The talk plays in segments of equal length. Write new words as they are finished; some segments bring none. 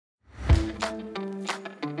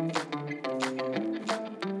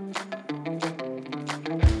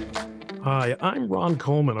Hi, I'm Ron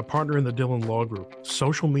Coleman, a partner in the Dillon Law Group,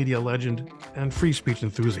 social media legend, and free speech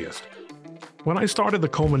enthusiast. When I started the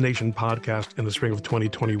Coleman Nation podcast in the spring of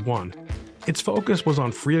 2021, its focus was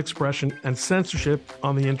on free expression and censorship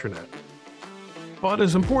on the internet. But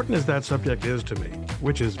as important as that subject is to me,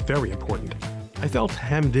 which is very important, I felt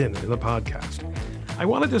hemmed in the podcast. I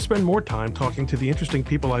wanted to spend more time talking to the interesting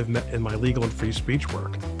people I've met in my legal and free speech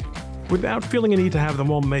work, without feeling a need to have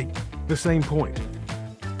them all make the same point.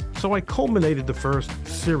 So I culminated the first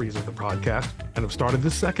series of the podcast and have started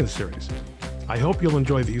the second series. I hope you'll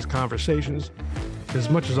enjoy these conversations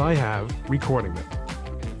as much as I have recording them.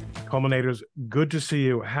 Culminators, good to see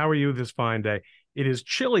you. How are you this fine day? It is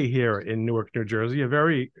chilly here in Newark, New Jersey, a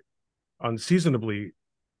very unseasonably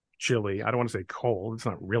chilly, I don't want to say cold, it's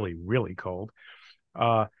not really, really cold,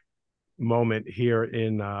 moment here at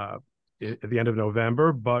the end of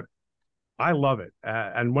November, but I love it.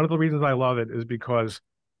 And one of the reasons I love it is because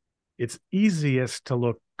it's easiest to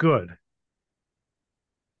look good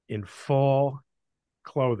in fall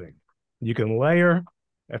clothing. You can layer,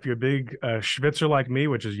 if you're a big schwitzer like me,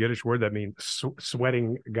 which is a Yiddish word that means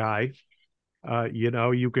sweating guy.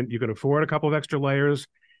 You can afford a couple of extra layers.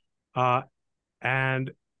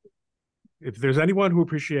 And if there's anyone who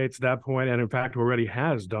appreciates that point, and in fact who already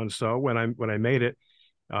has done so when I made it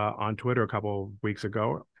on Twitter a couple of weeks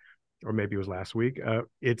ago, or maybe it was last week,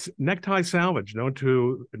 it's Necktie Salvage, known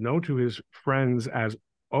to his friends as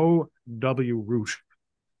O.W. Roosh.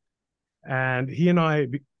 And he and I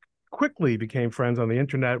quickly became friends on the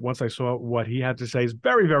internet once I saw what he had to say. He's a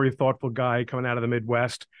very, very thoughtful guy coming out of the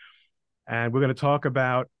Midwest. And we're going to talk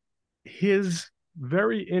about his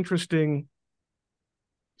very interesting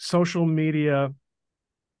social media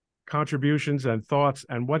contributions and thoughts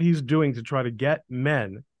and what he's doing to try to get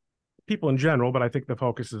men, people in general, but I think the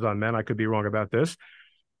focus is on men, I could be wrong about this,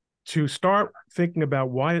 to start thinking about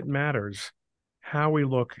why it matters how we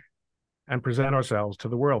look and present ourselves to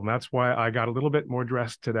the world. And that's why I got a little bit more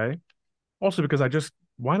dressed today. Also because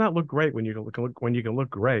why not look great when you can look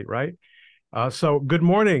great, right? So good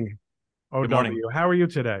morning, OW. Good morning. How are you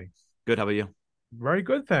today? Good. How about you? Very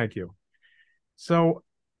good, thank you. So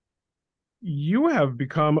you have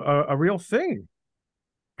become a real thing.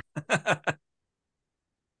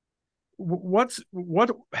 When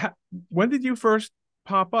did you first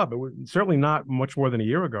pop up? It was certainly not much more than a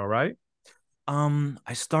year ago, right?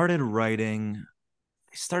 I started really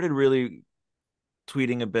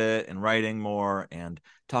tweeting a bit and writing more and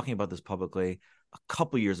talking about this publicly a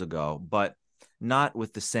couple years ago, but not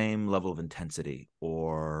with the same level of intensity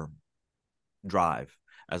or drive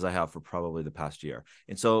as I have for probably the past year.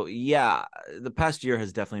 And so, yeah, the past year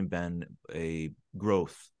has definitely been a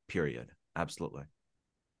growth period. Absolutely.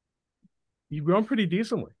 You've grown pretty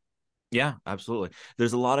decently. Yeah, absolutely.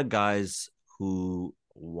 There's a lot of guys who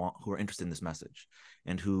are interested in this message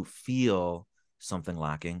and who feel something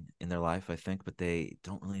lacking in their life, I think, but they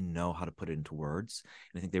don't really know how to put it into words.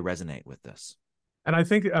 And I think they resonate with this. And I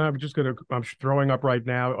think I'm throwing up right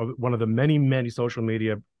now one of the many, many social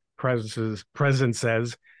media presences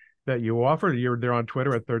that you offer. They're on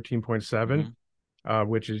Twitter at 13.7,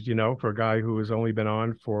 which is, for a guy who has only been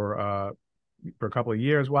on for a couple of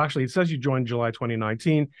years. Well, actually, it says you joined July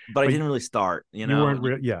 2019, but I didn't really start. You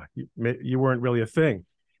weren't really a thing.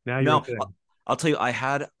 Now you're a thing. I'll tell you,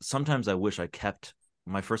 sometimes I wish I kept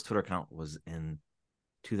my first Twitter account was in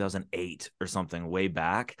 2008 or something, way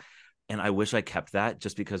back, and I wish I kept that,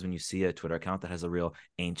 just because when you see a Twitter account that has a real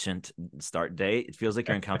ancient start date, it feels like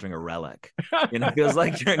you're encountering a relic. It feels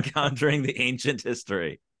like you're encountering the ancient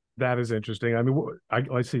history. That is interesting. I mean,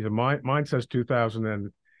 let's see. Mine says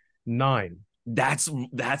 2009. That's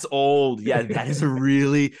old. Yeah, that is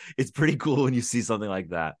it's pretty cool when you see something like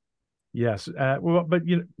that. Yes. Listen, I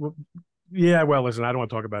don't want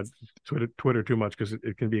to talk about Twitter too much because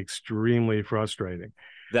it can be extremely frustrating.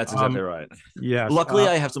 That's exactly right. Yes. Luckily,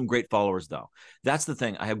 I have some great followers, though. That's the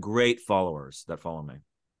thing. I have great followers that follow me.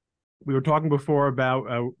 We were talking before about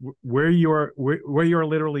where you're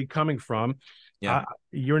literally coming from. Yeah.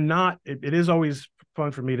 You're not. It is always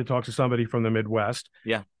fun for me to talk to somebody from the Midwest.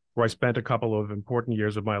 Yeah. Where I spent a couple of important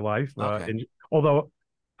years of my life. Okay. Although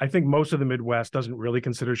I think most of the Midwest doesn't really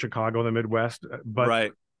consider Chicago the Midwest, but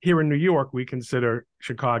right. Here in New York, we consider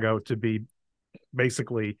Chicago to be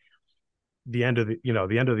basically the end of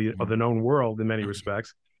the known world in many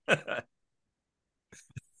respects.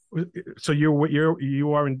 So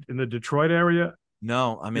you are in the Detroit area?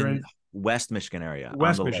 No, I'm in West Michigan area.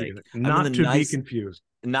 West Michigan, not to be confused.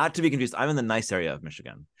 Not to be confused. I'm in the nice area of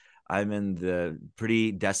Michigan. I'm in the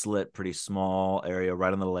pretty desolate, pretty small area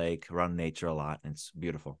right on the lake, around nature a lot. It's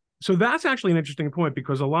beautiful. So that's actually an interesting point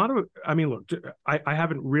because a lot of, I mean, look, I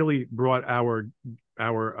haven't really brought our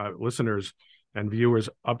listeners and viewers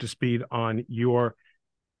up to speed on your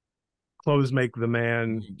clothes make the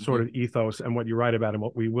man sort Mm-hmm. of ethos and what you write about and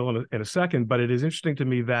what we will in a second. But it is interesting to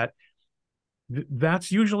me that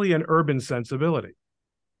that's usually an urban sensibility.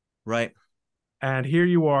 Right. And here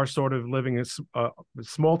you are sort of living in a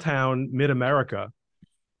small town, mid America.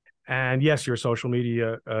 And yes, you're a social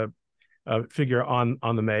media figure on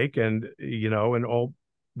the make, and and all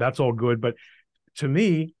that's all good. But to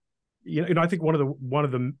me, I think one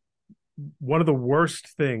of the worst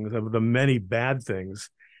things of the many bad things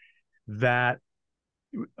that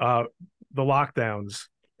uh, the lockdowns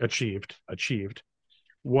achieved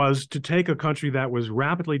was to take a country that was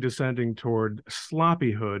rapidly descending toward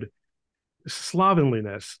sloppyhood,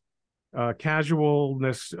 slovenliness,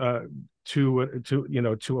 casualness to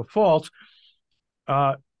a fault,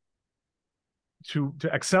 uh, to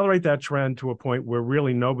accelerate that trend to a point where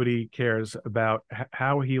really nobody cares about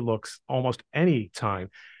how he looks almost any time.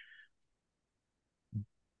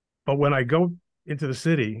 But when I go into the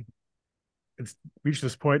city, it's reached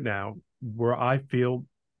this point now where I feel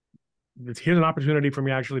here's an opportunity for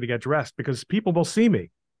me actually to get dressed because people will see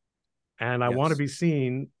me and I want to Yes. be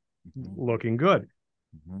seen Mm-hmm. looking good.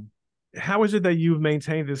 Mm-hmm. How is it that you've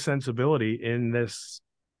maintained this sensibility in this,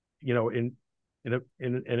 in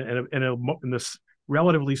this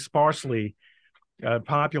relatively sparsely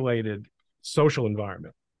populated social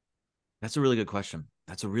environment? That's a really good question.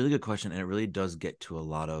 That's a really good question. And it really does get to a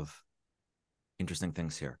lot of interesting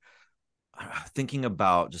things here. Thinking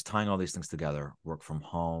about just tying all these things together, work from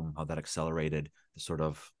home, how that accelerated the sort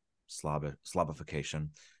of slobification,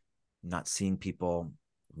 not seeing people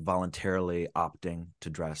voluntarily opting to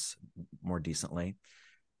dress more decently,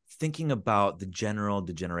 thinking about the general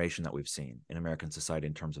degeneration that we've seen in American society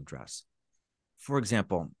in terms of dress. For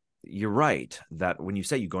example, you're right that when you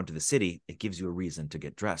say you go into the city, it gives you a reason to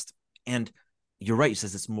get dressed. And you're right. You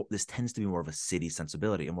says this tends to be more of a city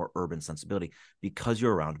sensibility, a more urban sensibility, because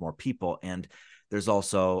you're around more people. And there's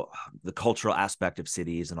also the cultural aspect of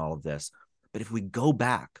cities and all of this. But if we go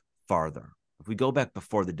back farther, if we go back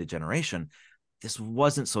before the degeneration, this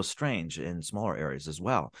wasn't so strange in smaller areas as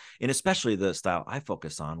well. And especially the style I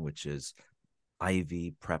focus on, which is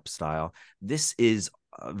Ivy prep style. This is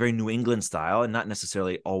a very New England style and not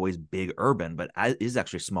necessarily always big urban, but is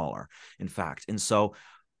actually smaller, in fact. And so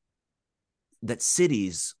that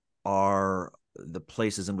cities are the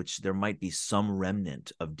places in which there might be some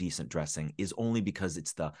remnant of decent dressing is only because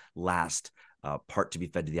it's the last part to be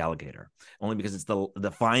fed to the alligator, only because it's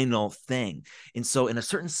the final thing. And so in a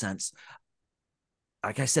certain sense,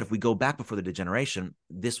 like I said, if we go back before the degeneration,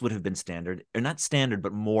 this would have been standard, or not standard,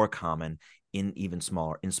 but more common in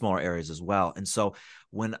smaller areas as well. And so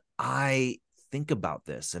when I think about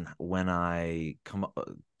this and when I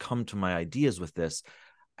come to my ideas with this,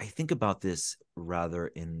 I think about this rather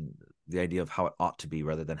in the idea of how it ought to be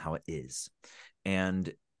rather than how it is,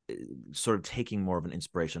 and sort of taking more of an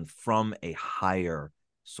inspiration from a higher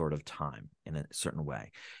sort of time in a certain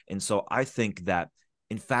way. And so I think that,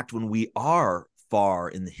 in fact, when we are far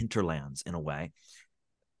in the hinterlands in a way,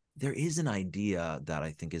 there is an idea that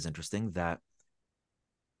I think is interesting that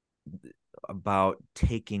about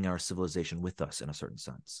taking our civilization with us in a certain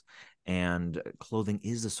sense. And clothing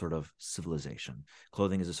is a sort of civilization.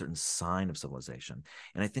 Clothing is a certain sign of civilization.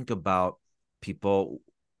 And I think about people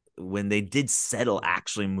when they did settle,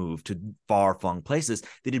 actually move to far flung places,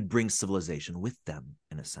 they did bring civilization with them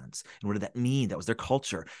in a sense. And what did that mean? That was their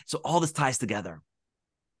culture. So all this ties together.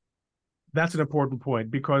 That's an important point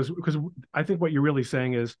because I think what you're really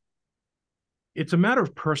saying is it's a matter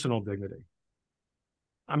of personal dignity.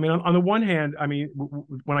 I mean, on the one hand, I mean,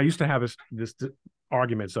 when I used to have this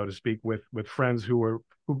argument, so to speak, with friends who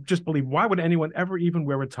just believe, why would anyone ever even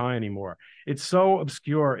wear a tie anymore? It's so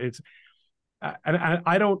obscure. And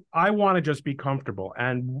I don't. I want to just be comfortable.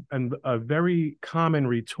 And a very common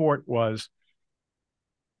retort was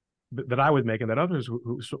that I would make, and that others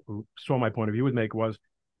who saw my point of view would make, was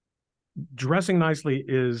dressing nicely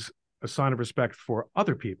is a sign of respect for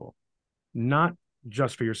other people, not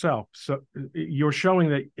just for yourself. So you're showing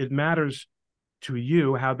that it matters to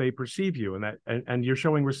you how they perceive you, and you're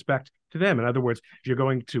showing respect to them. In other words, if you're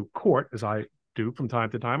going to court, as I do from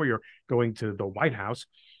time to time, or you're going to the White House,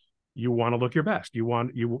 you want to look your best.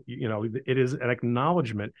 It is an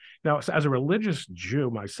acknowledgement. Now, as a religious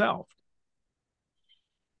Jew myself,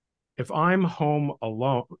 if I'm home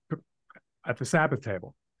alone at the Sabbath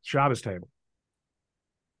table, Shabbos table,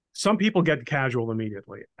 some people get casual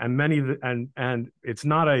immediately, and and it's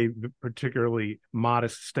not a particularly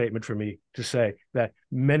modest statement for me to say that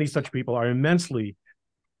many such people are immensely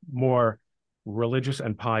more religious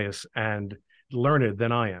and pious and learned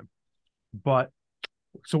than I am. But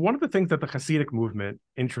so one of the things that the Hasidic movement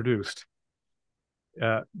introduced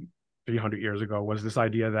 300 years ago was this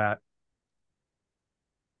idea that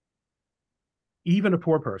even a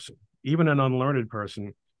poor person, even an unlearned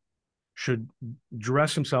person, should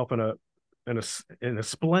dress himself in a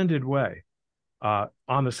splendid way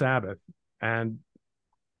on the Sabbath and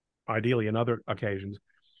ideally in other occasions,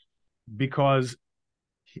 because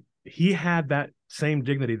he had that same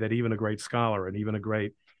dignity that even a great scholar and even a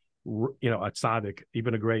great, a tzaddik,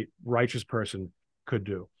 even a great righteous person could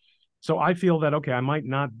do. So I feel that, okay, I might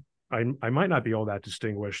not be all that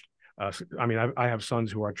distinguished. I mean, I have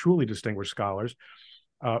sons who are truly distinguished scholars,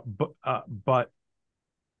 but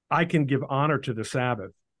I can give honor to the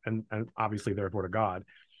Sabbath and obviously therefore to God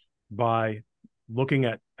by looking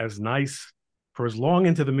at as nice for as long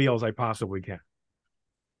into the meal as I possibly can.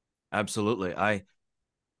 Absolutely.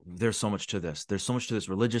 There's so much to this. There's so much to this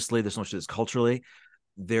religiously. There's so much to this culturally.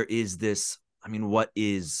 There is this, I mean, what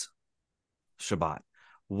is Shabbat?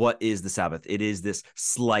 What is the Sabbath? It is this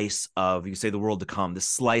slice of, you say, the world to come, this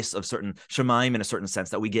slice of certain Shemaim in a certain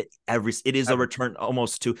sense that we get it is a return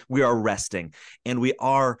almost to, we are resting, and we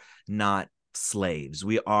are not slaves.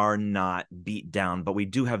 We are not beat down, but we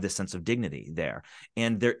do have this sense of dignity there.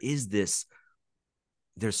 And there's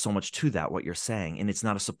so much to that, what you're saying. And it's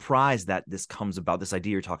not a surprise that this comes about, this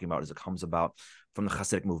idea you're talking about, as it comes about from the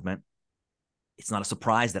Hasidic movement. It's not a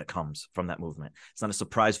surprise that it comes from that movement. It's not a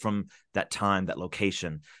surprise from that time, that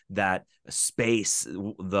location, that space,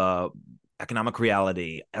 the economic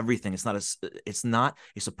reality, everything. It's not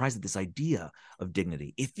a surprise that this idea of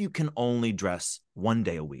dignity, if you can only dress one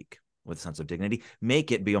day a week with a sense of dignity,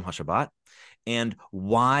 make it B'Yom HaShabbat. And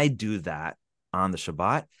why do that on the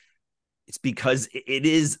Shabbat? It's because it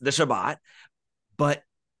is the Shabbat, but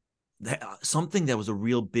something that was a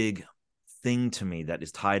real big thing to me that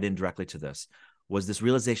is tied in directly to this was this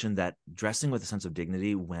realization that dressing with a sense of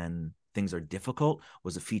dignity when things are difficult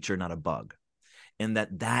was a feature, not a bug. And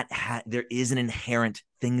there is an inherent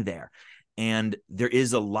thing there. And there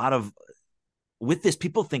is a lot of, with this,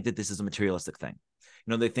 people think that this is a materialistic thing.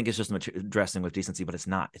 They think it's just dressing with decency, but it's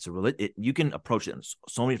not. You can approach it in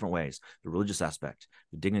so many different ways: the religious aspect,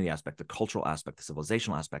 the dignity aspect, the cultural aspect, the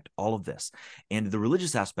civilizational aspect, all of this. And the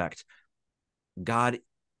religious aspect, God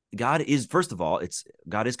is, first of all,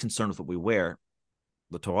 God is concerned with what we wear.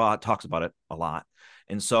 The Torah talks about it a lot.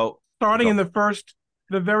 And so starting in the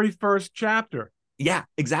very first chapter. Yeah,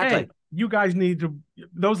 exactly. Hey, you guys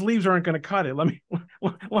those leaves aren't going to cut it. Let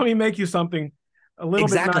me make you something a little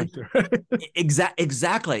bit nicer.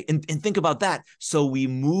 Exactly. And think about that. So we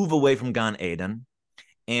move away from Gan Eden,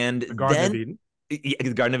 and the Garden of Eden.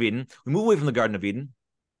 The Garden of Eden. We move away from the Garden of Eden,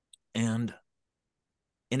 and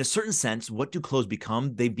in a certain sense, what do clothes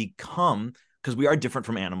become? They become, because we are different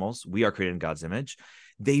from animals, we are created in God's image,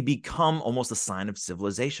 they become almost a sign of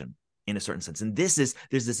civilization in a certain sense. And there's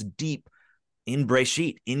this deep, in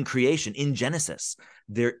Breshit, in creation, in Genesis,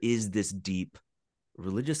 there is this deep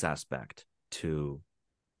religious aspect to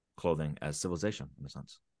clothing as civilization in a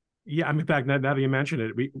sense. Yeah, I mean, in fact, now that you mention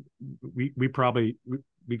it, we probably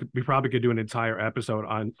could do an entire episode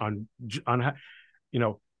on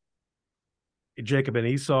Jacob and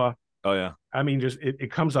Esau. Oh yeah, I mean, just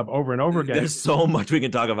it comes up over and over again. There's so much we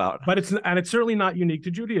can talk about, but it's certainly not unique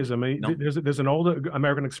to Judaism. I mean, no. There's an old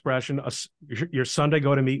American expression: your Sunday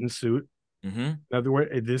go to meeting suit. Mm-hmm. In other words,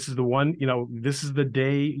 this is the one. This is the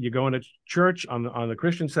day you're going to church on the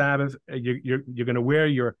Christian Sabbath. You're going to wear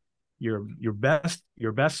your best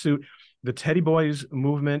suit. The Teddy Boys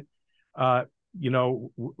movement,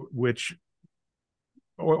 which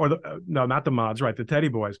no, not the mods, right? The Teddy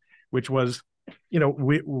Boys, which was,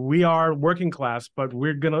 we are working class, but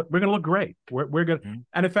we're gonna look great. We're gonna, mm-hmm.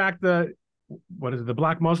 And in fact, the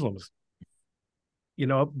Black Muslims,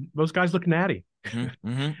 those guys look natty. Mm-hmm.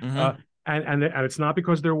 Mm-hmm. And it's not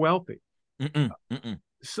because they're wealthy.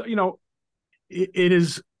 So it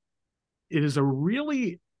is a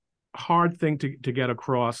really hard thing to get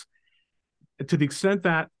across, to the extent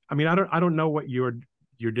that, I mean, I don't know what your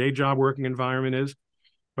day job working environment is,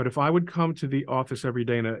 but if I would come to the office every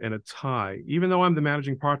day in a tie, even though I'm the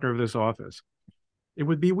managing partner of this office, it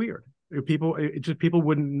would be weird. People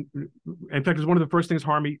wouldn't. In fact, it's one of the first things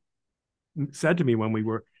Harmy said to me when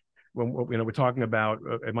we're talking about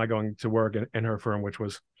am I going to work in her firm, which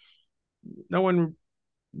was no one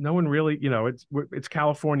really, it's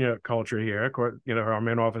California culture here. Of course, our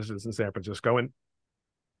main office is in San Francisco, and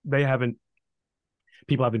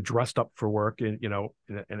people haven't dressed up for work in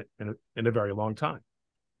a very long time.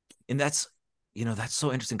 And that's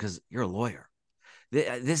so interesting because you're a lawyer.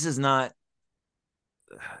 This is not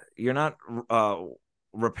you're not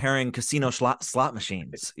repairing casino slot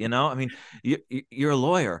machines. I mean, you're a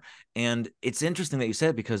lawyer, and it's interesting that you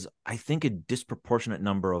said, because I think a disproportionate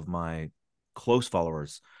number of my close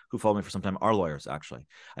followers who follow me for some time are lawyers. Actually,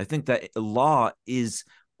 I think that law is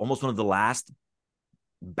almost one of the last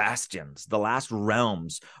bastions, the last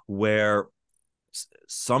realms where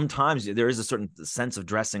sometimes there is a certain sense of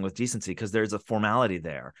dressing with decency because there's a formality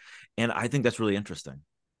there, and I think that's really interesting.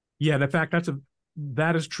 Yeah, in fact,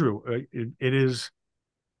 that is true.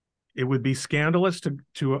 It would be scandalous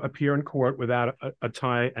to appear in court without a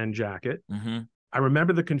tie and jacket. Mm-hmm. I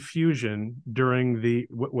remember the confusion during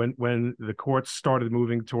when the courts started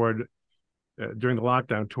moving toward during the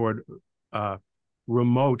lockdown toward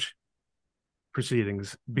remote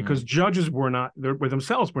proceedings, because judges were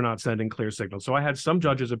themselves were not sending clear signals. So I had some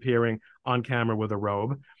judges appearing on camera with a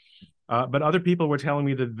robe, but other people were telling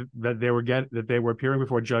me that they were appearing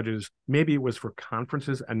before judges. Maybe it was for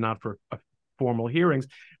conferences and not for formal hearings.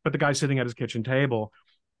 But the guy sitting at his kitchen table,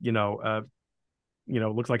 looking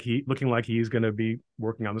like he's going to be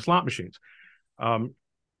working on the slot machines.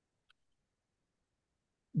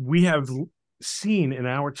 We have seen in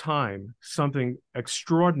our time something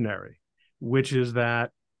extraordinary, which is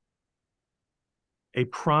that a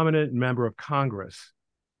prominent member of Congress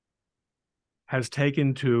has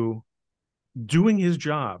taken to doing his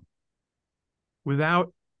job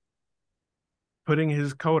without putting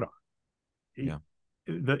his coat on. Yeah.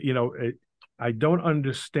 I don't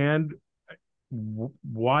understand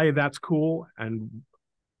why that's cool and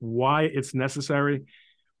why it's necessary.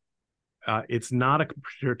 It's not a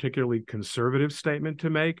particularly conservative statement to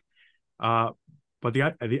make, but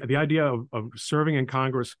the idea of serving in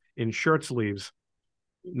Congress in shirt sleeves,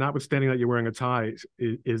 notwithstanding that you're wearing a tie,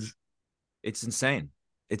 is it's insane.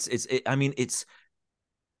 I mean, it's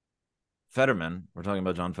Fetterman. We're talking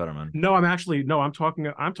about John Fetterman. No, I'm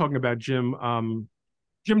talking about Jim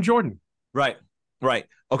Jordan. Right.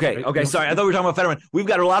 Okay. Sorry, I thought we were talking about Fetterman. We've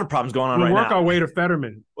got a lot of problems going on right now. We'll work our way to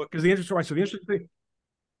Fetterman, because the interesting thing.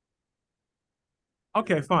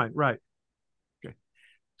 Okay, fine, right. Okay.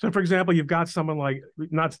 So, for example, you've got as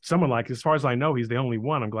far as I know, he's the only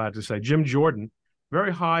one, I'm glad to say, Jim Jordan,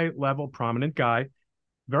 very high level, prominent guy,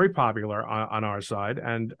 very popular on our side,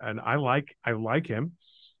 and I like him,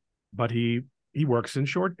 but he works in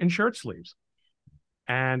shirt sleeves,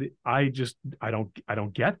 and I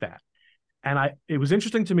don't get that. And it was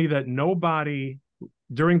interesting to me that nobody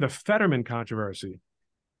during the Fetterman controversy,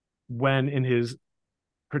 when in his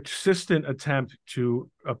persistent attempt to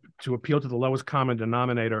appeal to the lowest common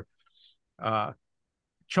denominator,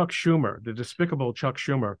 Chuck Schumer, the despicable Chuck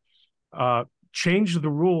Schumer, changed the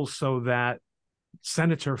rules so that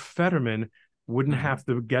Senator Fetterman wouldn't have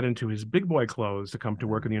to get into his big boy clothes to come to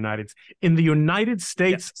work in the United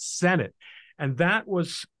States Senate. And that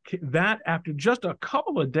after just a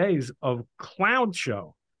couple of days of clown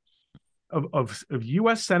show, of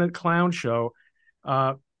U.S. Senate clown show,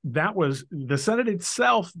 that was the Senate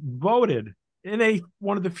itself voted in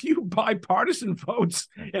one of the few bipartisan votes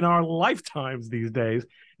in our lifetimes these days.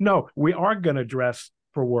 No, we are going to dress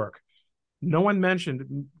for work. No one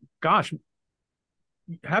mentioned, gosh,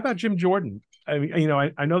 how about Jim Jordan? I mean,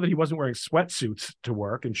 I know that he wasn't wearing sweatsuits to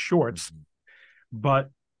work and shorts,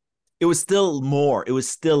 but it was still more. It was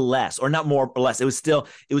still less, or not more or less. It was still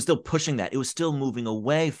pushing that. It was still moving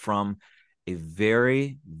away from a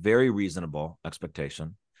very, very reasonable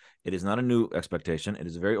expectation. It is not a new expectation. It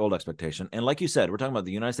is a very old expectation. And like you said, we're talking about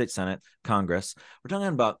the United States Senate, Congress. We're talking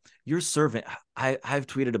about you're serving. I've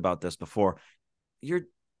tweeted about this before. You're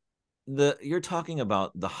talking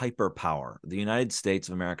about the hyperpower, the United States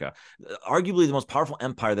of America, arguably the most powerful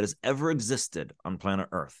empire that has ever existed on planet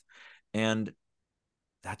Earth. And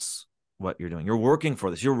that's what you're doing. You're working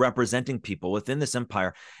for this. You're representing people within this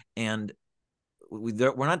empire. And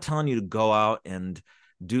we're not telling you to go out and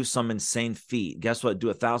do some insane feat. Guess what? Do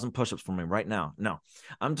 1,000 push-ups for me right now. No,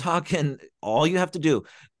 I'm talking all you have to do.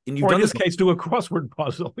 And you've or done in this case, do a crossword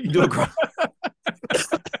puzzle. Do a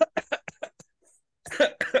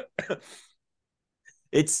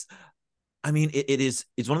it's one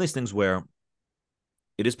of these things where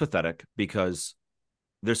it is pathetic, because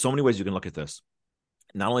there's so many ways you can look at this.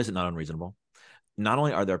 Not only is it not unreasonable, not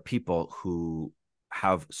only are there people who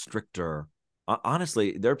have stricter,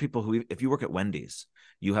 honestly, there are people who, if you work at Wendy's,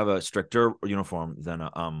 you have a stricter uniform than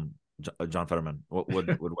John Fetterman would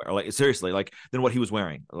wear. Like, seriously, like than what he was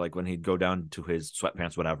wearing, like when he'd go down to his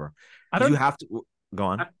sweatpants, whatever. You have to go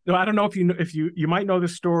on. I don't know if you might know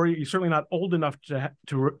this story. You're certainly not old enough to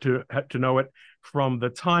know it from the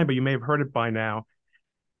time, but you may have heard it by now.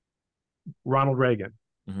 Ronald Reagan.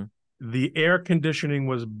 The air conditioning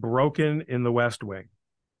was broken in the West Wing.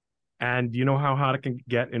 and you know how hot it can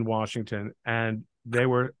get in Washington, and they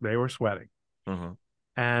were sweating. Uh-huh.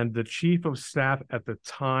 And the chief of staff at the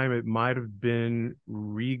time, it might have been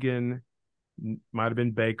Reagan, might have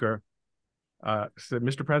been Baker, said,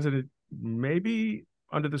 "Mr. President, maybe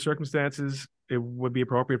under the circumstances, it would be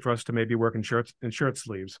appropriate for us to maybe work in shirt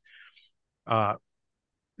sleeves, uh,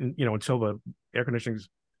 until the air conditioning's."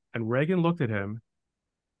 And Reagan looked at him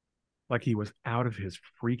like he was out of his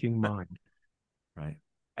freaking mind. Right.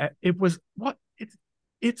 It was what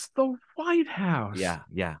it's the White House. Yeah.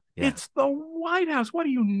 Yeah. Yeah. It's the White House. What are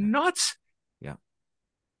you, nuts? Yeah.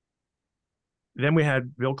 Then we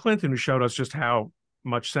had Bill Clinton, who showed us just how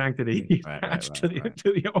much sanctity he Right. Right. attached Right. Right.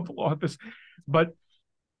 to the Oval Office. But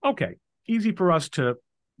okay, easy for us to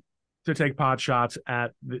take pot shots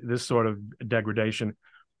at this sort of degradation.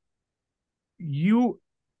 You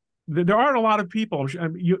There aren't a lot of people.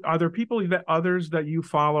 Are there people that others that you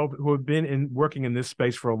follow who have been working in this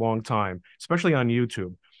space for a long time, especially on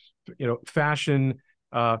YouTube? Fashion,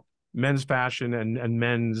 men's fashion and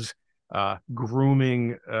men's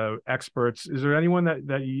grooming experts. Is there anyone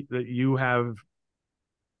that you have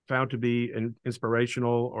found to be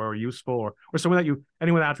inspirational or useful, or someone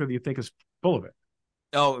anyone out there that you think is full of it?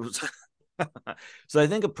 Oh, so I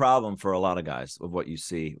think a problem for a lot of guys of what you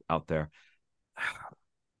see out there.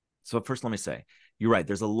 So first, let me say, you're right.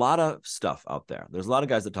 There's a lot of stuff out there. There's a lot of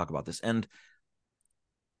guys that talk about this. And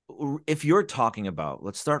if you're talking about,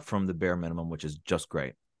 let's start from the bare minimum, which is just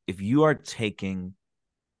great. If you are taking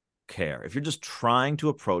care, if you're just trying to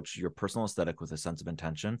approach your personal aesthetic with a sense of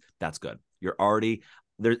intention, that's good. You're already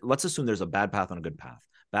there. Let's assume there's a bad path and a good path.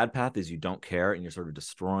 Bad path is you don't care and you're sort of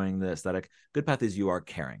destroying the aesthetic. Good path is you are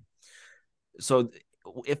caring. So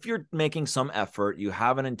if you're making some effort, you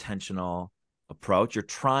have an intentional approach, you're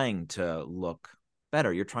trying to look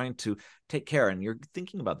better, you're trying to take care, and you're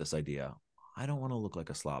thinking about this idea, I don't want to look like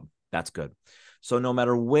a slob. That's good. So no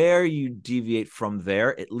matter where you deviate from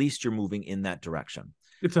there, at least you're moving in that direction.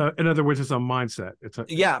 In other words, it's a mindset.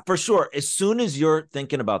 Yeah, for sure. As soon as you're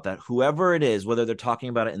thinking about that, whoever it is, whether they're talking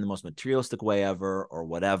about it in the most materialistic way ever or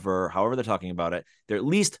whatever, however they're talking about it, they're at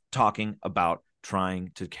least talking about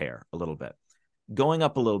trying to care a little bit. Going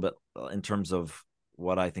up a little bit in terms of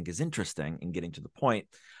what I think is interesting in getting to the point,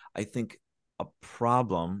 I think a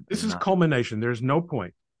problem. This is culmination. There's no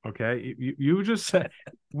point. Okay, you just said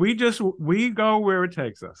we go where it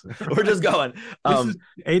takes us. We're just going. This is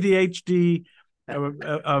ADHD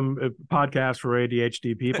podcast for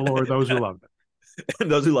ADHD people or those who love it.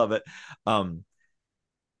 Those who love it.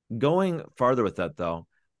 Going farther with that, though,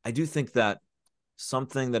 I do think that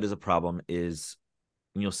something that is a problem is,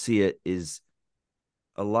 and you'll see it, is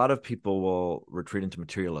a lot of people will retreat into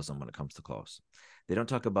materialism when it comes to clothes. They don't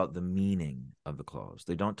talk about the meaning of the clothes.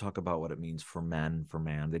 They don't talk about what it means for men, for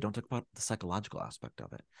man. They don't talk about the psychological aspect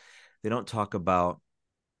of it. They don't talk about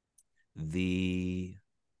the...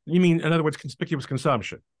 You mean, in other words, conspicuous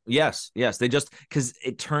consumption? Yes. They just, because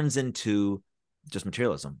it turns into just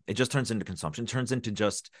materialism. It just turns into consumption. It turns into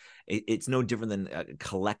just, it's no different than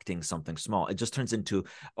collecting something small. It just turns into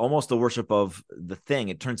almost the worship of the thing.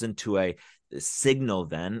 It turns into a signal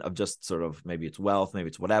then of just sort of, maybe it's wealth, maybe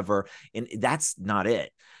it's whatever. And that's not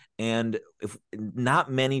it. And if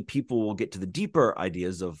not many people will get to the deeper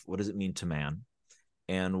ideas of what does it mean to man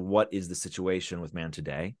and what is the situation with man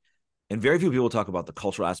today. And very few people talk about the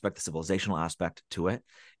cultural aspect, the civilizational aspect to it.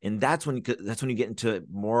 And that's when you get into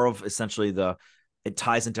more of essentially it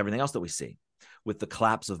ties into everything else that we see. With the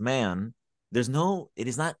collapse of man, it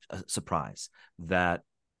is not a surprise that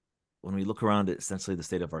when we look around at essentially the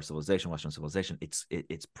state of our civilization, Western civilization,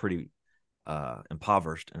 it's pretty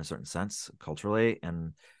impoverished in a certain sense, culturally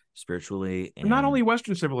and spiritually. And not only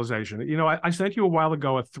Western civilization. I sent you a while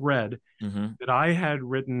ago a thread that I had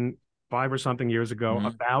written 5 or something years ago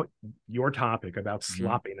about your topic, about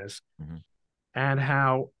sloppiness, and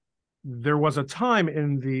how there was a time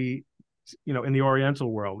in the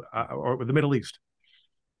Oriental world or the Middle East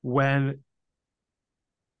when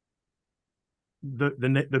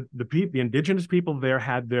the indigenous people there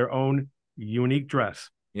had their own unique dress.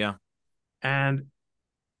 Yeah. And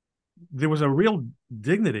there was a real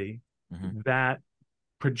dignity that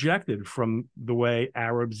projected from the way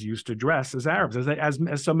Arabs used to dress as Arabs,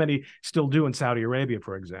 as so many still do in Saudi Arabia,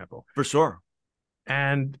 for example. For sure.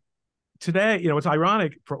 And today, it's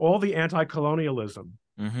ironic, for all the anti-colonialism,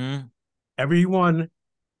 everyone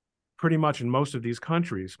pretty much in most of these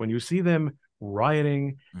countries, when you see them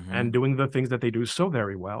rioting and doing the things that they do so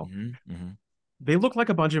very well, they look like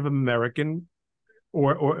a bunch of American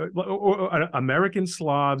or American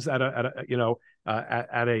Slavs in a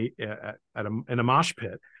mosh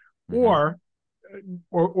pit, or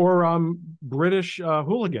British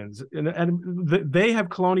hooligans, and they have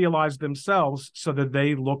colonialized themselves so that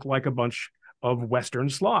they look like a bunch of Western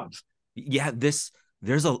Slavs. Yeah, there's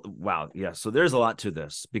a wow, yeah. So there's a lot to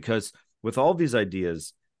this because with all these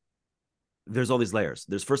ideas, there's all these layers.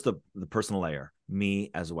 There's first the personal layer,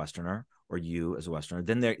 me as a Westerner or you as a Westerner.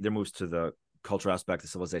 Then there moves to the cultural aspect, the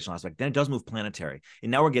civilizational aspect. Then it does move planetary.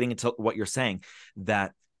 And now we're getting into what you're saying,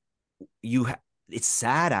 that it's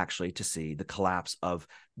sad actually to see the collapse of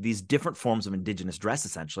these different forms of indigenous dress,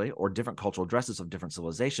 essentially, or different cultural dresses of different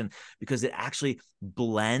civilization, because it actually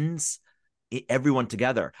blends everyone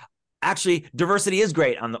together. Actually, diversity is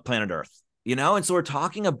great on the planet Earth, and so we're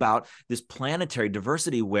talking about this planetary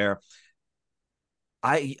diversity where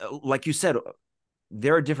like you said,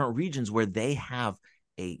 there are different regions where they have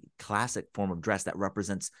a classic form of dress that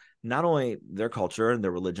represents not only their culture and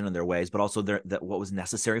their religion and their ways, but also what was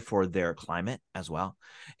necessary for their climate as well.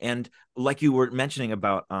 And like you were mentioning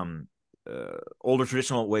about older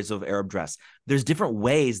traditional ways of Arab dress, there's different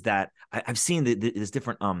ways that I've seen there's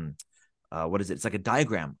different what is it? It's like a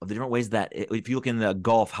diagram of the different ways that if you look in the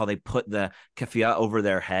Gulf, how they put the keffiyeh over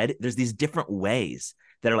their head, there's these different ways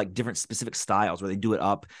that are like different specific styles where they do it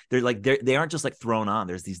up. They aren't just like thrown on.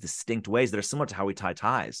 There's these distinct ways that are similar to how we tie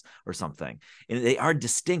ties or something. And they are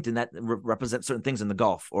distinct, and that represent certain things in the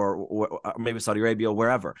Gulf or maybe Saudi Arabia or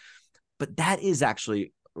wherever. But that is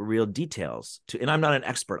actually real details and I'm not an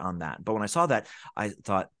expert on that. But when I saw that, I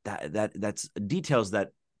thought that's details that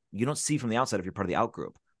you don't see from the outside if you're part of the out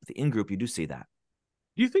group. The in group, you do see that.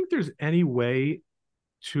 Do you think there's any way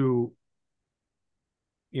to,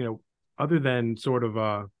 other than sort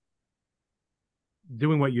of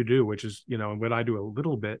doing what you do, which is, and what I do a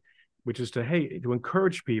little bit, which is to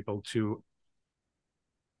encourage people to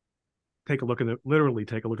literally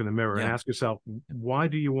take a look in the mirror and ask yourself, why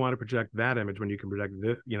do you want to project that image when you can project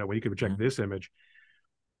this, when you can project this image?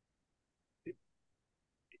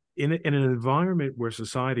 In an environment where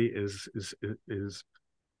society is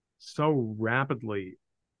so rapidly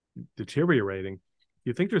deteriorating, do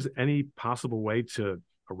you think there's any possible way to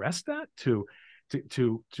arrest that? To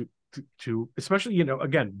especially,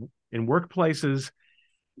 again, in workplaces,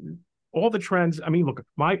 all the trends. I mean, look,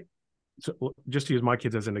 just to use my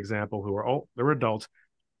kids as an example, they're adults.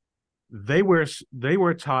 They wear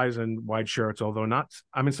ties and white shirts, although not.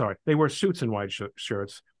 I mean, sorry, they wear suits and white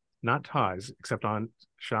shirts, not ties, except on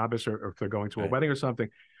Shabbos or if they're going to a wedding or something.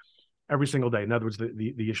 Every single day. In other words, in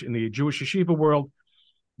the Jewish yeshiva world,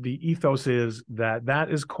 the ethos is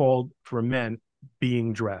that is called for men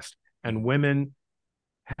being dressed, and women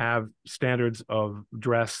have standards of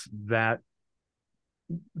dress that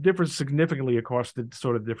differ significantly across the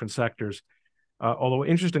sort of different sectors. Although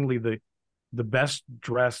interestingly, the best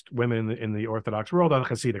dressed women in the Orthodox world are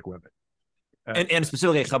Hasidic women, and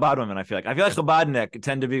specifically Chabad women. I feel like Chabadnik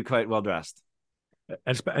tend to be quite well dressed.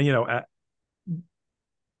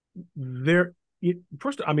 There,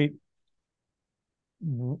 first, I mean,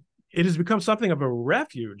 it has become something of a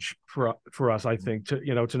refuge for us, I think,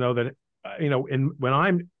 to know that when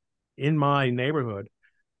I'm in my neighborhood,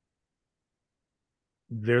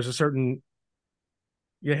 there's a certain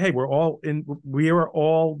hey, we are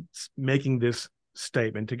all making this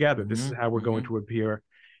statement together. This is how we're going to appear,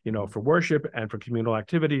 for worship and for communal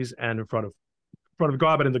activities and in front of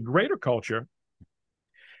God. But in the greater culture,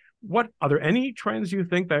 are there any trends you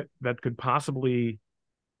think that could possibly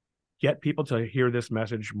get people to hear this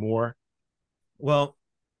message more? Well,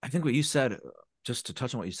 I think what you said, just to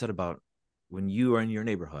touch on what you said about when you are in your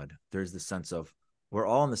neighborhood, there's this sense of we're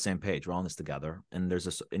all on the same page. We're all in this together. And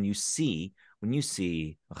when you see a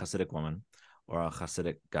Hasidic woman or a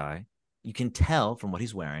Hasidic guy, you can tell from what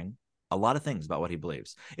he's wearing a lot of things about what he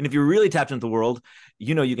believes. And if you're really tapped into the world,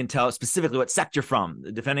 you can tell specifically what sect you're from,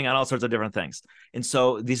 depending on all sorts of different things. And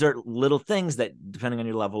so these are little things that, depending on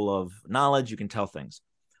your level of knowledge, you can tell things.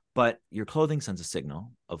 But your clothing sends a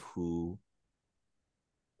signal of who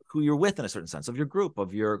you're with, in a certain sense, of your group,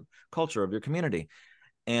 of your culture, of your community.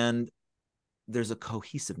 And there's a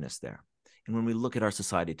cohesiveness there. And when we look at our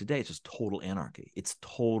society today, it's just total anarchy. It's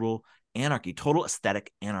total anarchy, total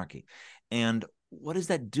aesthetic anarchy. And what does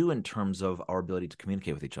that do in terms of our ability to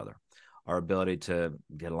communicate with each other, our ability to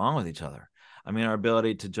get along with each other? I mean, our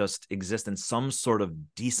ability to just exist in some sort of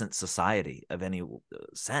decent society of any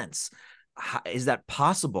sense. Is that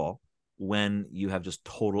possible when you have just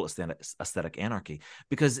total aesthetic anarchy?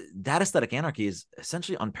 Because that aesthetic anarchy is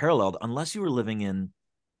essentially unparalleled unless you were living in,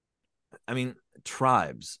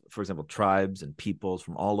 tribes, for example, tribes and peoples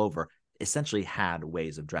from all over. essentially had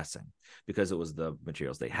ways of dressing because it was the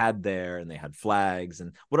materials they had there, and they had flags.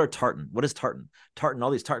 And what is tartan?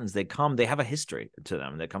 All these tartans, they have a history to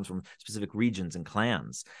them that comes from specific regions and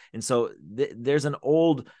clans. And so there's an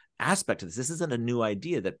old aspect to this. This isn't a new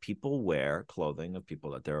idea that people wear clothing of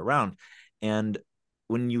people that they're around. And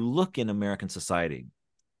when you look in American society,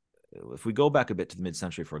 if we go back a bit to the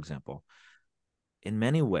mid-century, for example, in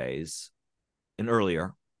many ways, and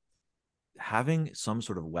earlier, having some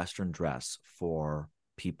sort of Western dress for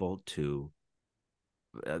people to,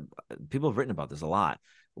 people have written about this a lot.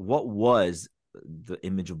 What was the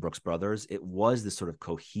image of Brooks Brothers? It was this sort of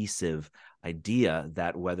cohesive idea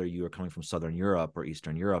that whether you were coming from Southern Europe or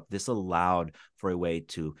Eastern Europe, this allowed for a way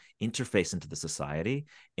to interface into the society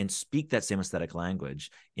and speak that same aesthetic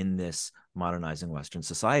language in this modernizing Western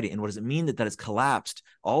society. And what does it mean that it's collapsed?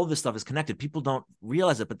 All of this stuff is connected. People don't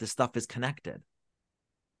realize it, but this stuff is connected.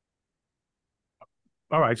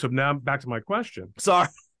 All right. So now back to my question. Sorry.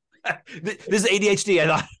 This is ADHD, I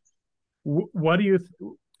thought. What do you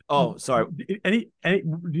Oh, sorry.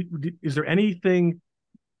 Is there anything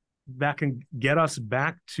that can get us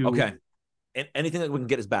back to? Okay. Anything that we can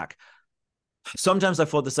get us back. Sometimes I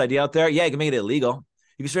float this idea out there. Yeah, you can make it illegal.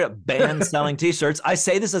 You can straight up ban selling t-shirts. I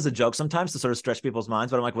say this as a joke sometimes to sort of stretch people's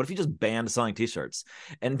minds, but I'm like, what if you just banned selling t-shirts?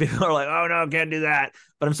 And people are like, oh no, can't do that.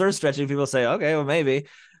 But I'm sort of stretching. People say, okay, well, maybe.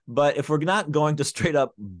 But if we're not going to straight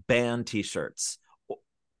up ban t-shirts,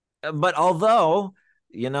 but although,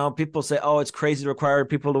 people say, oh, it's crazy to require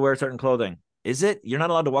people to wear certain clothing. Is it? You're not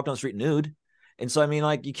allowed to walk down the street nude. And so, I mean,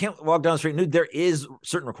 like, you can't walk down the street nude. There is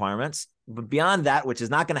certain requirements, but beyond that, which is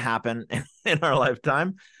not going to happen in our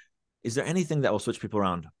lifetime, is there anything that will switch people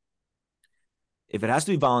around? If it has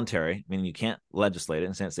to be voluntary, meaning you can't legislate it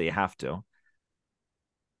and say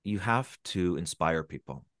you have to inspire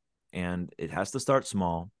people. And it has to start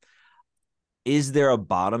small. Is there a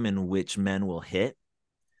bottom in which men will hit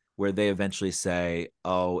where they eventually say,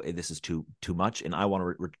 oh, this is too much and I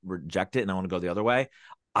want to reject it and I want to go the other way?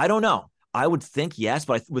 I don't know. I would think yes,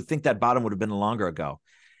 but I would think that bottom would have been longer ago.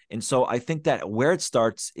 And so I think that where it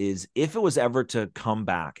starts is, if it was ever to come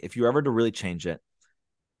back, if you're ever to really change it,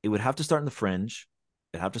 it would have to start in the fringe.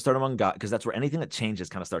 It'd have to start among guys, because that's where anything that changes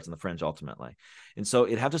kind of starts in the fringe ultimately. And so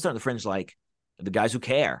it'd have to start in the fringe, like the guys who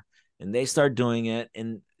care, and they start doing it,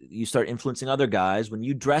 and you start influencing other guys. When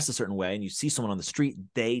you dress a certain way and you see someone on the street,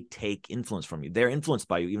 they take influence from you. They're influenced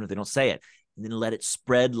by you, even if they don't say it. And then let it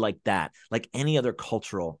spread like that, like any other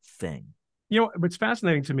cultural thing. It's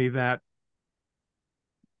fascinating to me that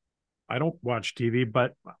I don't watch TV,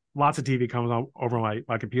 but lots of TV comes on over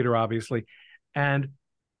my computer, obviously. And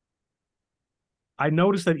I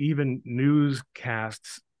noticed that even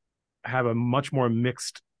newscasts have a much more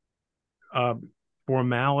mixed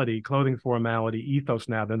clothing formality ethos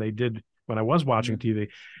now than they did when I was watching TV,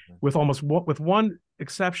 with one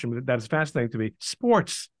exception that is fascinating to me: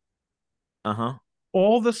 sports.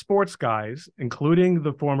 All the sports guys, including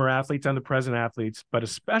the former athletes and the present athletes, but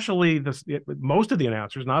especially most of the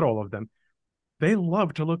announcers, not all of them, they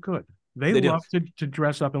love to look good. They love to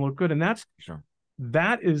dress up and look good. And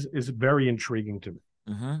that is very intriguing to me.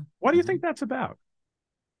 What do you think that's about?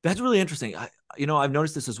 That's really interesting. I've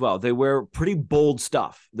noticed this as well. They wear pretty bold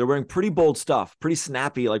stuff. They're wearing pretty bold stuff, pretty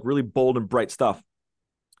snappy, like really bold and bright stuff.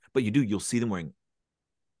 But you'll see them wearing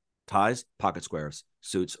ties, pocket squares,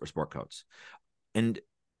 suits, or sport coats. And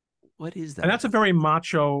what is that? And that's a very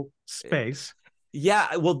macho space.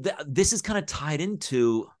 Yeah. Well, this is kind of tied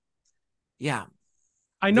into, yeah.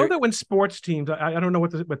 I know that when sports teams, I don't know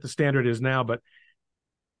what the standard is now, but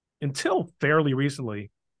until fairly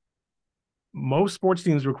recently, most sports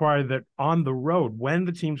teams required that on the road, when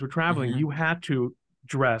the teams were traveling, you had to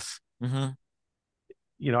dress. I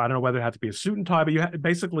don't know whether it had to be a suit and tie, but you had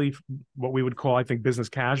basically what we would call, I think, business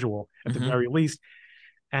casual at the very least.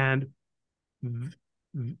 And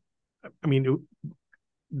I mean,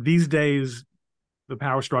 these days, the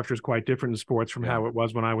power structure is quite different in sports from how it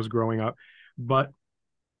was when I was growing up. But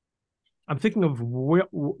I'm thinking of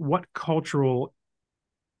what cultural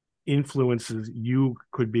influences you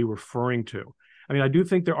could be referring to. I mean, I do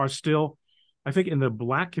think there are still, I think in the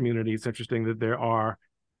Black community, it's interesting that there are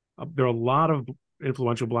a lot of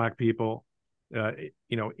influential Black people,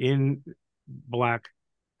 in Black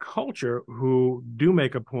culture who do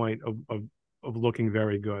make a point of looking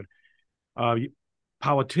very good.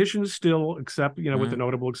 Politicians still accept, with the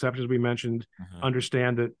notable exceptions we mentioned,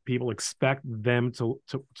 understand that people expect them to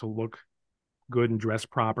look good and dress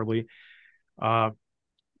properly.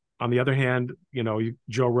 On the other hand,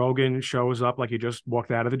 Joe Rogan shows up like he just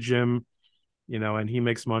walked out of the gym, and he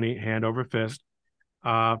makes money hand over fist.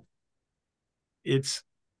 It's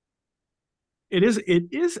it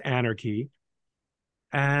is anarchy.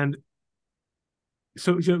 And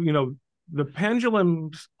so the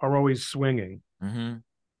pendulums are always swinging. Mm-hmm.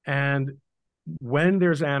 And when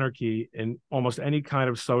there's anarchy in almost any kind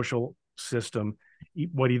of social system,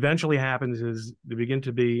 what eventually happens is there begin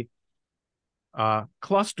to be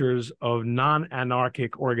clusters of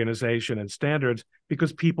non-anarchic organization and standards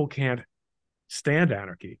because people can't stand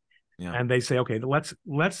anarchy, Yeah. and they say, okay, let's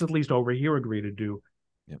at least over here agree to do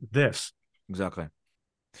Yeah. this. Exactly.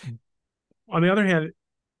 On the other hand,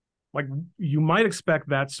 like, you might expect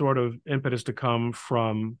that sort of impetus to come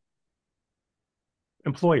from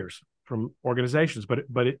employers, from organizations, but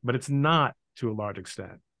it's not to a large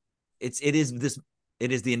extent. It is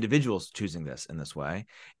the individuals choosing this in this way.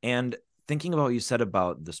 And thinking about what you said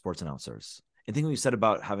about the sports announcers, and thinking what you said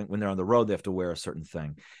about having, when they're on the road, they have to wear a certain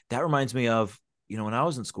thing. That reminds me of, when I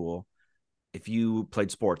was in school, if you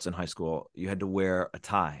played sports in high school, you had to wear a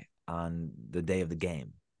tie on the day of the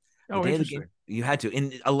game. The Oh, day of the game, interesting. you had to.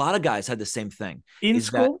 And a lot of guys had the same thing. In Is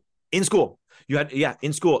that school? in school you had, yeah,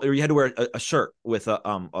 in school, or you had to wear a shirt with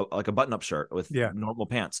like a button-up shirt with Yeah. normal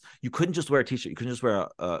pants. You couldn't just wear a t-shirt. You couldn't just wear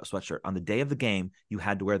a sweatshirt. On the day of the game, you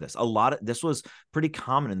had to wear this. This was pretty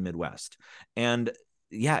common in the Midwest. And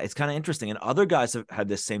yeah, it's kind of interesting. And other guys have had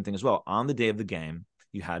this same thing as well. On the day of the game,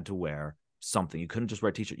 you had to wear something. You couldn't just wear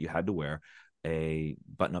a t-shirt. You had to wear a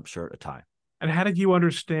button-up shirt, a tie. And how did you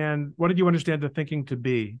understand? What did you understand the thinking to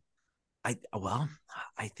be? I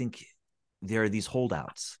think there are these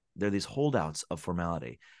holdouts. There are these holdouts of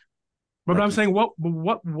formality. But Like I'm you, saying, what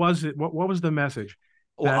was it? What was the message?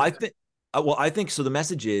 well, That I think so. The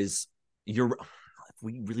message is, if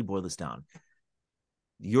we really boil this down,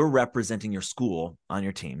 you're representing your school on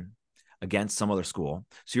your team against some other school.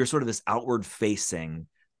 So you're sort of this outward facing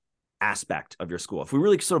aspect of your school. If we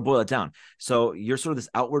really sort of boil it down, so you're sort of this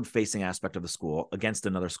outward facing aspect of the school against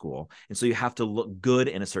another school. And so you have to look good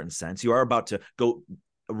in a certain sense. You are about to go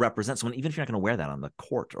represent someone, even if you're not going to wear that on the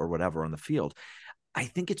court or whatever on the field. I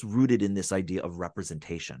think it's rooted in this idea of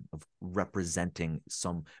representation, of representing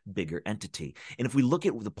some bigger entity. And if we look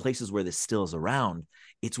at the places where this still is around,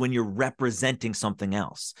 it's when you're representing something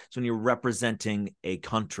else. So when you're representing a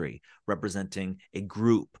country, representing a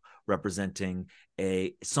group, representing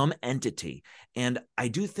some entity. And I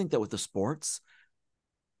do think that with the sports,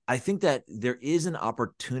 I think that there is an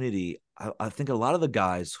opportunity. I think a lot of the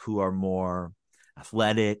guys who are more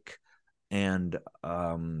athletic and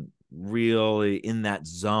really in that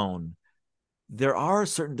zone,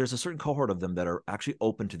 there's a certain cohort of them that are actually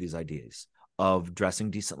open to these ideas of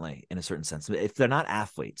dressing decently in a certain sense. If they're not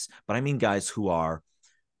athletes, but I mean guys who are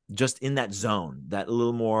just in that zone, that a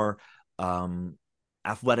little more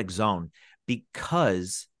athletic zone,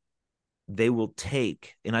 because they will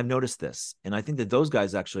take, and I've noticed this, and I think that those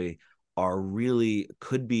guys actually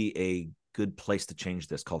could be a good place to change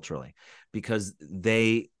this culturally, because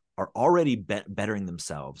they are already bettering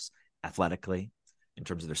themselves athletically, in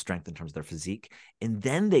terms of their strength, in terms of their physique. And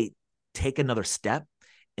then they take another step,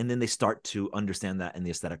 and then they start to understand that in the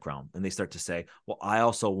aesthetic realm. And they start to say, well, I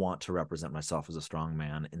also want to represent myself as a strong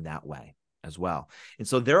man in that way as well. And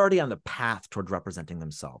so they're already on the path toward representing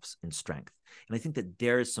themselves in strength. And I think that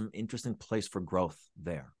there is some interesting place for growth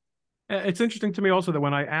there. it's interesting to me also that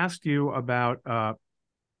when I asked you about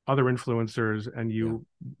other influencers, and Yeah. you,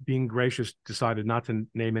 being gracious, decided not to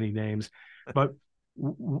name any names, but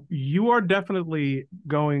you are definitely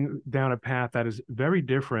going down a path that is very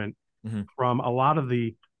different Mm-hmm. from a lot of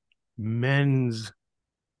the men's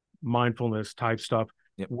mindfulness type stuff,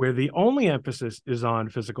 Yep. where the only emphasis is on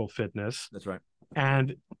physical fitness That's right.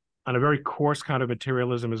 and on a very coarse kind of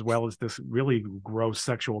materialism, as well as this really gross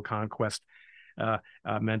sexual conquest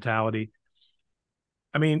mentality.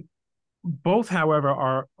 I mean, both, however,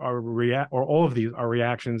 or all of these are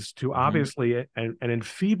reactions to Mm-hmm. obviously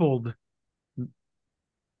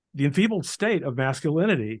the enfeebled state of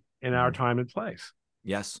masculinity in our Mm-hmm. time and place.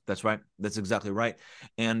 Yes, that's right. That's exactly right.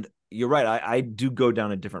 And you're right. I do go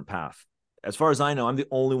down a different path. As far as I know, I'm the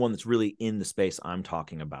only one that's really in the space I'm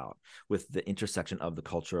talking about, with the intersection of the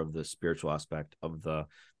culture, of the spiritual aspect, of the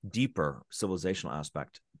deeper civilizational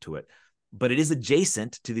aspect to it. But it is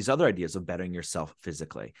adjacent to these other ideas of bettering yourself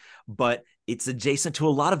physically. But it's adjacent to a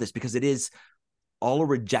lot of this, because it is all a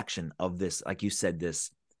rejection of this, like you said, this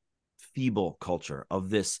feeble culture, of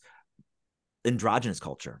this androgynous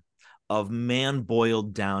culture, of man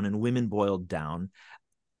boiled down and women boiled down.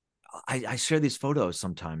 I share these photos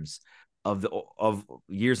sometimes of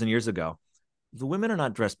years and years ago. The women are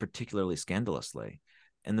not dressed particularly scandalously,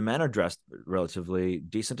 and the men are dressed relatively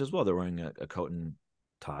decent as well. They're wearing a coat and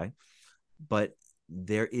tie, but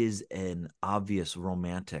there is an obvious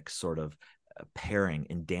romantic sort of pairing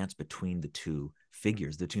and dance between the two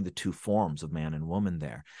figures, between the two forms of man and woman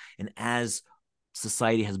there. And as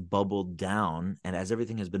society has bubbled down and as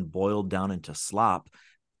everything has been boiled down into slop,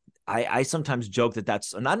 I sometimes joke that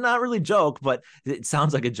that's not really joke, but it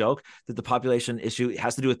sounds like a joke, that the population issue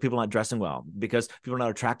has to do with people not dressing well because people are not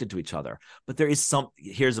attracted to each other. But there is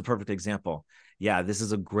here's a perfect example. Yeah, this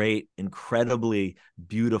is a great, incredibly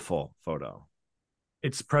beautiful photo.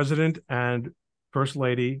 It's President and First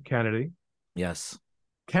Lady Kennedy. Yes.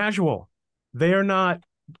 Casual. They're not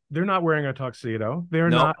wearing a tuxedo. They're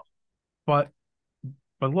not, but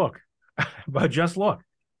look, but just look.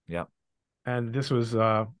 Yeah. And this was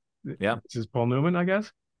this is Paul Newman, I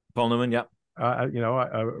guess. Paul Newman, yeah.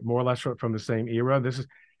 More or less from the same era. This is,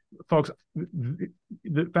 folks.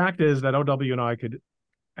 The fact is that OW and I could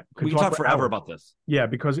talk forever about this. Yeah,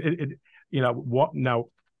 because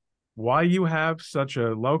why you have such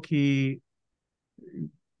a low key,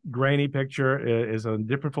 grainy picture is a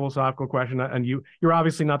different philosophical question, and you're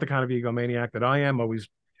obviously not the kind of egomaniac that I am, always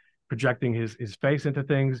projecting his face into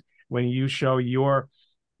things. When you show your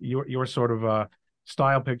sort of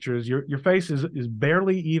style pictures, your face is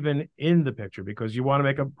barely even in the picture because you want to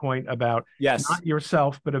make a point about not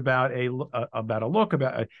yourself, but about a look,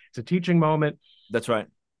 it's a teaching moment. That's right.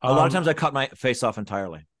 A lot of times I cut my face off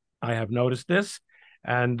entirely. I have noticed this,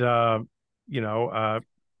 and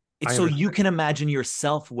it's so you can imagine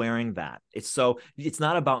yourself wearing that. It's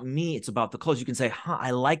not about me, it's about the clothes. You can say,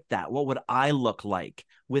 I like that. What would I look like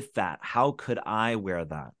with that? How could I wear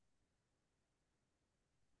that?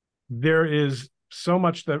 There is so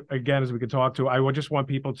much that, again, as we could talk to. I would just want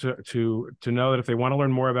people to know that if they want to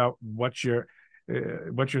learn more about what you're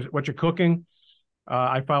cooking,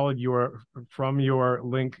 I followed from your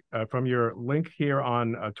link here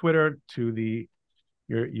on Twitter to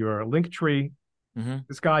your link tree. Mm-hmm.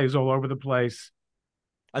 This guy is all over the place.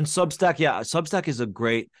 And Substack, Substack is a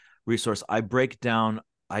great resource. I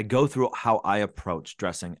go through how I approach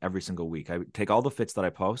dressing every single week. I take all the fits that I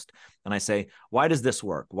post and I say, why does this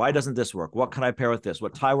work? Why doesn't this work? What can I pair with this?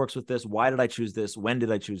 What tie works with this? Why did I choose this? When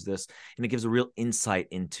did I choose this? And it gives a real insight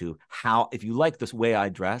into how, if you like this way I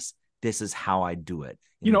dress, this is how I do it.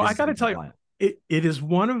 I got to tell you, it is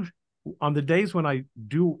on the days when I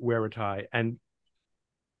do wear a tie, and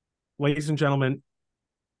ladies and gentlemen,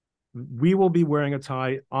 we will be wearing a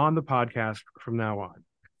tie on the podcast from now on.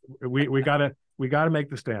 We gotta make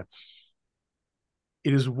the stand.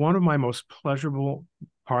 It is one of my most pleasurable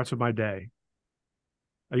parts of my day.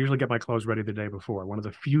 I usually get my clothes ready the day before. One of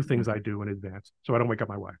the few things I do in advance, so I don't wake up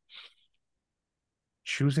my wife.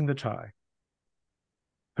 Choosing the tie.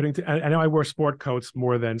 I know I wear sport coats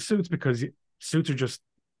more than suits because suits are just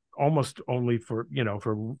almost only for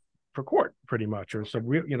court, pretty much, or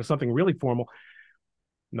something really formal.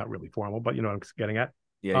 Not really formal, but you know what I'm getting at.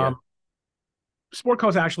 Yeah. Sport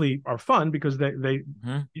coats actually are fun because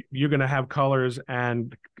you're going to have colors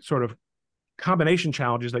and sort of combination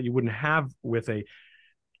challenges that you wouldn't have with a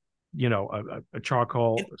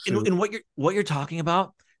charcoal suit. And what you're talking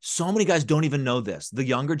about, so many guys don't even know this. The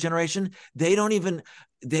younger generation, they don't even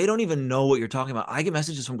know what you're talking about. I get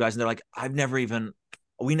messages from guys and they're like,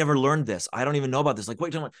 we never learned this. I don't even know about this. Like, what are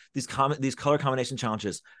you talking about? These color combination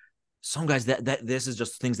challenges. Some guys that this is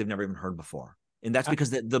just things they've never even heard before. And that's because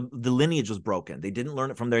the lineage was broken. They didn't learn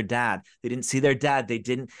it from their dad. They didn't see their dad. They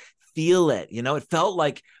didn't feel it. It felt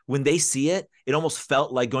like when they see it, it almost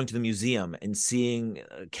felt like going to the museum and seeing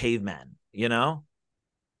cavemen,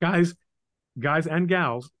 Guys and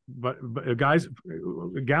gals, but gals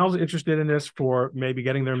interested in this for maybe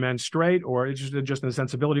getting their men straight or interested just in the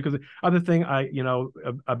sensibility. Because the other thing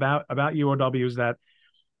about you, OW, is that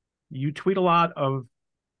you tweet a lot of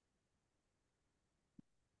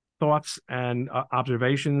thoughts and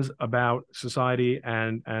observations about society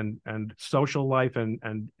and social life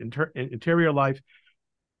and interior life,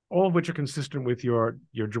 all of which are consistent with your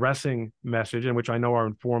dressing message, and which I know are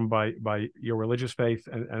informed by your religious faith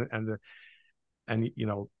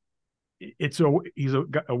he's a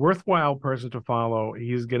worthwhile person to follow.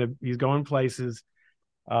 He's going places,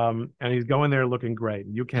 and he's going there looking great.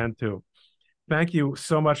 You can too. Thank you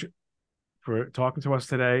so much for talking to us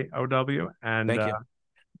today, OW, and thank you.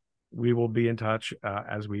 We will be in touch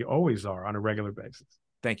as we always are on a regular basis.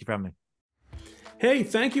 Thank you for having me. Hey,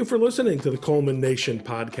 thank you for listening to the Coleman Nation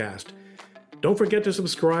podcast. Don't forget to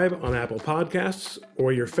subscribe on Apple Podcasts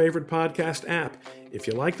or your favorite podcast app. If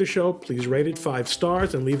you like the show, please rate it 5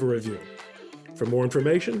 stars and leave a review. For more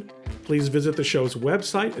information, please visit the show's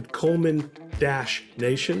website at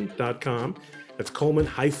coleman-nation.com. That's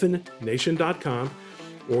coleman-nation.com.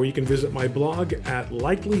 Or you can visit my blog at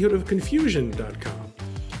likelihoodofconfusion.com.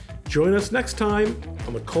 Join us next time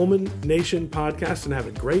on the Coleman Nation podcast and have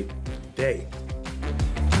a great day.